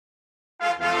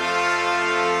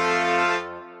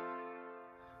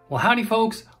Well, howdy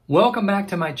folks, welcome back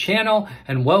to my channel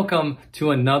and welcome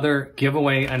to another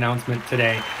giveaway announcement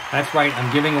today. That's right,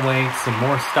 I'm giving away some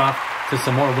more stuff to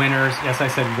some more winners. Yes, I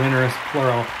said winners,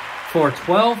 plural, for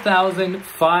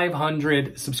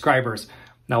 12,500 subscribers.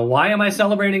 Now, why am I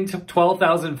celebrating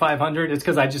 12,500? It's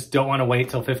because I just don't want to wait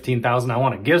till 15,000. I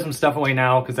want to give some stuff away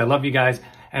now because I love you guys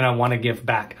and I want to give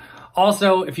back.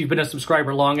 Also, if you've been a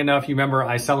subscriber long enough, you remember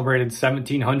I celebrated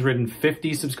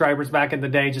 1,750 subscribers back in the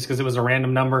day just because it was a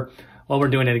random number. Well, we're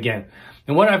doing it again.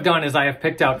 And what I've done is I have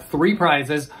picked out 3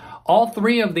 prizes. All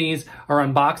 3 of these are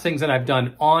unboxings that I've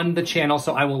done on the channel,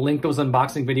 so I will link those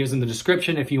unboxing videos in the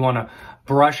description if you want to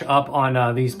brush up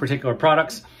on these particular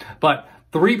products. But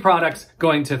 3 products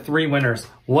going to 3 winners.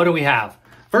 What do we have?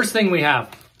 First thing we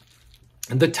have,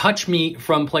 the Touch Me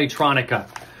from Playtronica.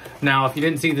 Now, if you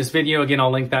didn't see this video, again,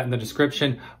 I'll link that in the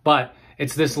description, but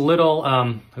it's this little,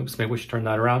 oops, maybe we should turn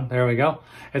that around. There we go.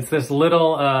 It's this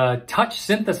little touch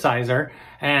synthesizer,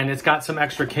 and it's got some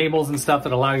extra cables and stuff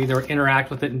that allow you to interact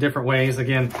with it in different ways.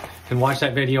 Again, you can watch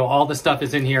that video. All the stuff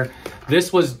is in here.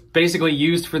 This was basically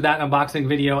used for that unboxing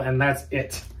video, and that's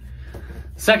it.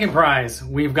 Second prize,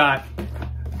 we've got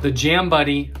the Jam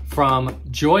Buddy from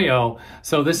Joyo.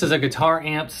 So this is a guitar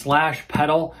amp /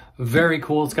 pedal. Very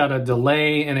cool. It's got a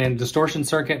delay and a distortion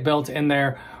circuit built in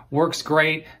there. Works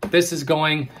great. This is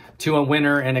going to a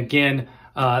winner. And again,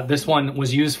 this one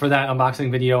was used for that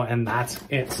unboxing video and that's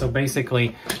it. So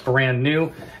basically brand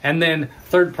new. And then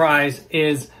third prize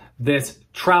is this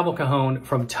travel cajon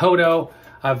from Toto.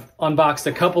 I've unboxed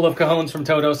a couple of cajones from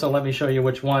Toto. So let me show you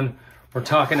which one we're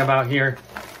talking about here.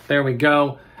 There we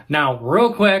go. Now,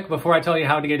 real quick, before I tell you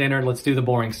how to get entered, let's do the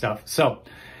boring stuff. So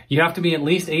you have to be at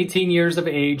least 18 years of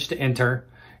age to enter.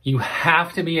 You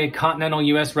have to be a Continental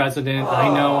US resident.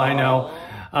 I know.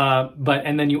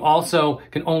 And then you also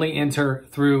can only enter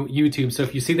through YouTube. So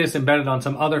if you see this embedded on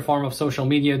some other form of social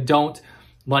media, don't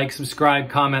like, subscribe,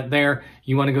 comment there.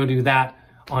 You want to go do that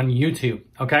on YouTube,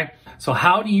 okay? So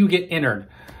how do you get entered?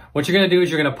 What you're going to do is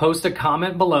you're going to post a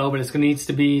comment below, but it needs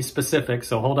to be specific.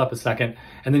 So hold up a second.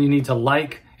 And then you need to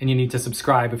like and you need to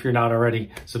subscribe if you're not already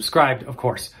subscribed, of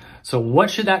course. So what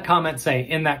should that comment say?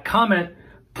 In that comment,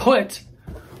 put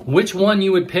which one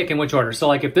you would pick in which order. So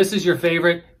like if this is your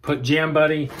favorite, put Jam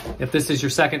Buddy. If this is your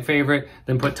second favorite,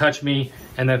 then put Touch Me.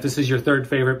 And then if this is your third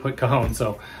favorite, put Cajon.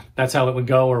 So that's how it would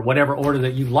go, or whatever order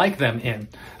that you like them in.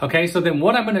 Okay, so then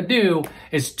what I'm gonna do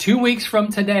is 2 weeks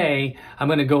from today, I'm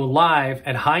gonna go live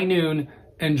at high noon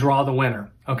and draw the winner,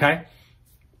 okay?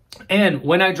 And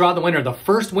when I draw the winner, the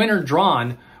first winner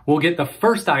drawn will get the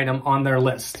first item on their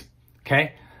list,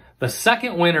 okay? The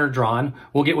second winner drawn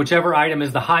will get whichever item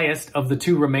is the highest of the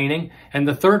 2 remaining, and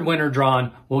the third winner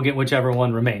drawn will get whichever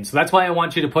one remains. So that's why I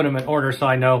want you to put them in order so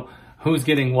I know who's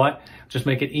getting what. Just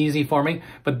make it easy for me.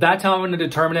 But that's how I'm going to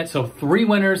determine it. So 3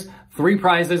 winners, 3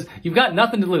 prizes. You've got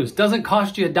nothing to lose. Doesn't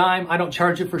cost you a dime. I don't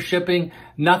charge you for shipping.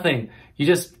 Nothing. You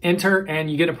just enter and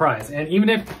you get a prize. And even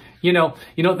if you don't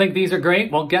think these are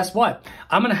great, well, guess what?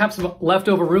 I'm going to have some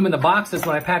leftover room in the boxes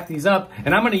when I pack these up,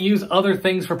 and I'm going to use other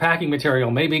things for packing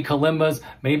material. Maybe kalimbas,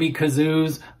 maybe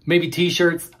kazoos, maybe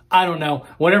t-shirts. I don't know.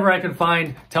 Whatever I can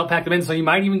find to help pack them in. So you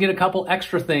might even get a couple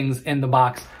extra things in the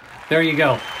box. There you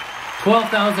go.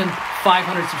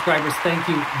 12,500 subscribers. Thank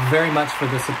you very much for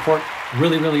the support.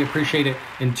 Really, really appreciate it.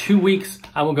 In 2 weeks,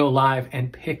 I will go live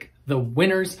and pick the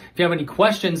winners. If you have any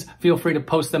questions, feel free to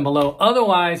post them below.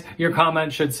 Otherwise, your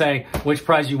comment should say which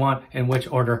prize you want and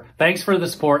which order. Thanks for the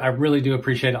support. I really do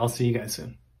appreciate it. I'll see you guys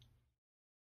soon.